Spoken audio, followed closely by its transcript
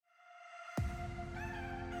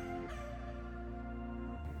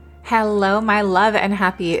Hello, my love, and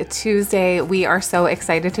happy Tuesday. We are so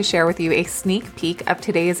excited to share with you a sneak peek of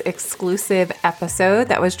today's exclusive episode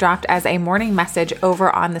that was dropped as a morning message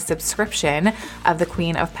over on the subscription of the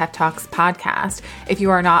Queen of Pep Talks podcast. If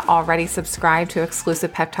you are not already subscribed to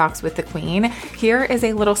exclusive Pep Talks with the Queen, here is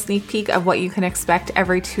a little sneak peek of what you can expect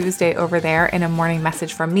every Tuesday over there in a morning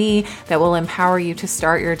message from me that will empower you to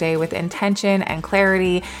start your day with intention and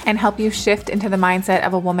clarity and help you shift into the mindset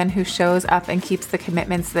of a woman who shows up and keeps the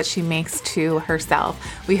commitments that she makes to herself.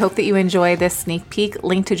 We hope that you enjoy this sneak peek.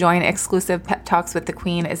 Link to join exclusive Pep Talks with the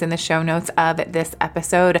Queen is in the show notes of this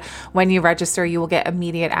episode. When you register, you will get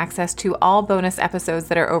immediate access to all bonus episodes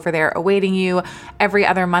that are over there awaiting you. Every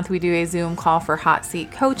other month, we do a Zoom call for hot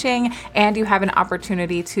seat coaching, and you have an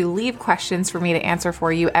opportunity to leave questions for me to answer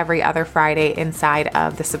for you every other Friday inside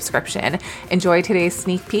of the subscription. Enjoy today's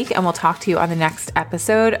sneak peek, and we'll talk to you on the next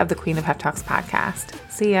episode of the Queen of Pep Talks podcast.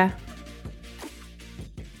 See ya.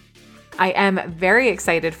 I am very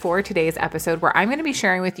excited for today's episode where I'm going to be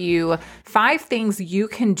sharing with you 5 things you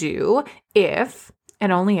can do if,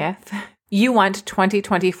 and only if, you want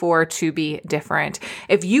 2024 to be different.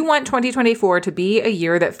 If you want 2024 to be a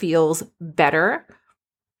year that feels better,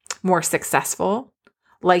 more successful,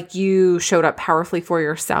 like you showed up powerfully for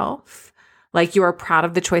yourself, like you are proud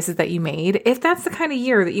of the choices that you made, if that's the kind of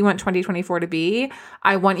year that you want 2024 to be,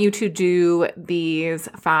 I want you to do these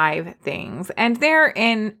 5 things. And they're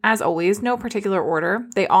in, as always, no particular order.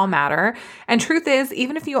 They all matter. And truth is,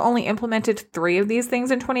 even if you only implemented 3 of these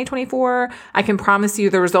things in 2024, I can promise you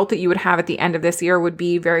the result that you would have at the end of this year would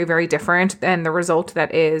be very, very different than the result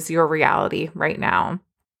that is your reality right now.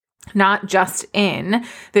 Not just in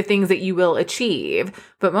the things that you will achieve,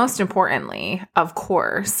 but most importantly, of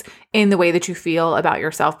course, in the way that you feel about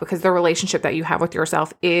yourself, because the relationship that you have with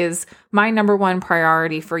yourself is my number one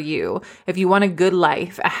priority for you. If you want a good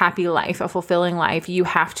life, a happy life, a fulfilling life, you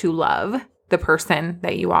have to love the person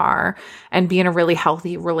that you are and be in a really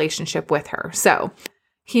healthy relationship with her. So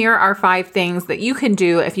here are 5 things that you can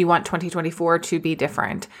do if you want 2024 to be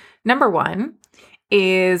different. Number 1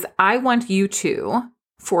 is I want you to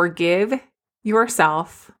forgive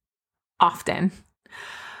yourself often.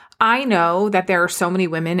 I know that there are so many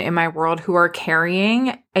women in my world who are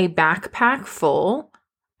carrying a backpack full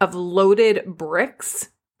of loaded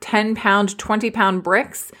bricks, 10-pound, 20-pound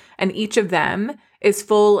bricks, and each of them is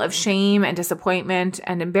full of shame and disappointment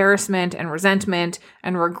and embarrassment and resentment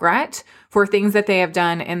and regret for things that they have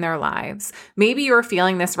done in their lives. Maybe you're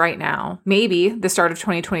feeling this right now. Maybe the start of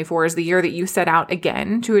 2024 is the year that you set out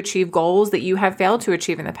again to achieve goals that you have failed to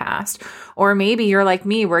achieve in the past. Or maybe you're like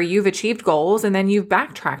me where you've achieved goals and then you've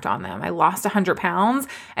backtracked on them. I lost 100 pounds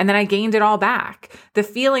and then I gained it all back. The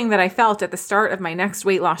feeling that I felt at the start of my next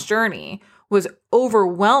weight loss journey was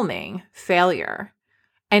overwhelming failure.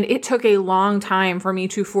 And it took a long time for me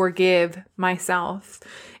to forgive myself.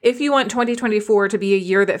 If you want 2024 to be a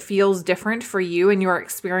year that feels different for you and your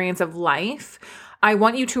experience of life, I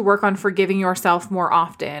want you to work on forgiving yourself more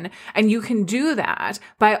often. And you can do that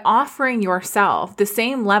by offering yourself the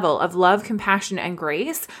same level of love, compassion, and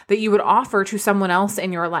grace that you would offer to someone else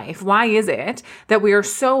in your life. Why is it that we are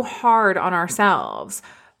so hard on ourselves,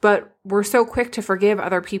 but we're so quick to forgive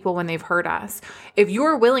other people when they've hurt us? If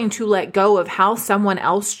you're willing to let go of how someone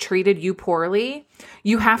else treated you poorly,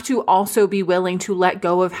 you have to also be willing to let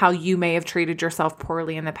go of how you may have treated yourself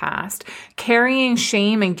poorly in the past. Carrying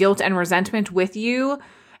shame and guilt and resentment with you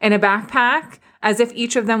in a backpack as if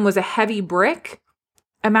each of them was a heavy brick,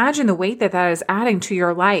 imagine the weight that is adding to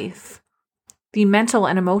your life, the mental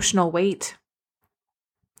and emotional weight.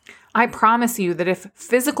 I promise you that if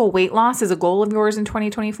physical weight loss is a goal of yours in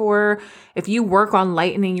 2024, if you work on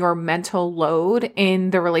lightening your mental load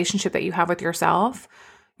in the relationship that you have with yourself,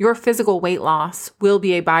 your physical weight loss will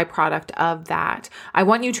be a byproduct of that. I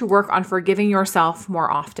want you to work on forgiving yourself more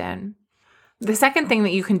often. The second thing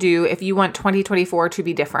that you can do if you want 2024 to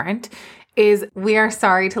be different is we are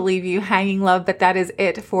sorry to leave you hanging, love, but that is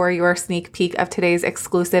it for your sneak peek of today's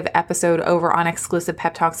exclusive episode over on Exclusive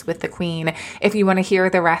Pep Talks with the Queen. If you want to hear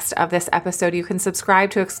the rest of this episode, you can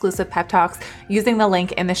subscribe to Exclusive Pep Talks using the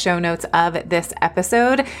link in the show notes of this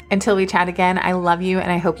episode. Until we chat again, I love you and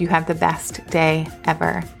I hope you have the best day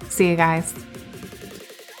ever. See you guys.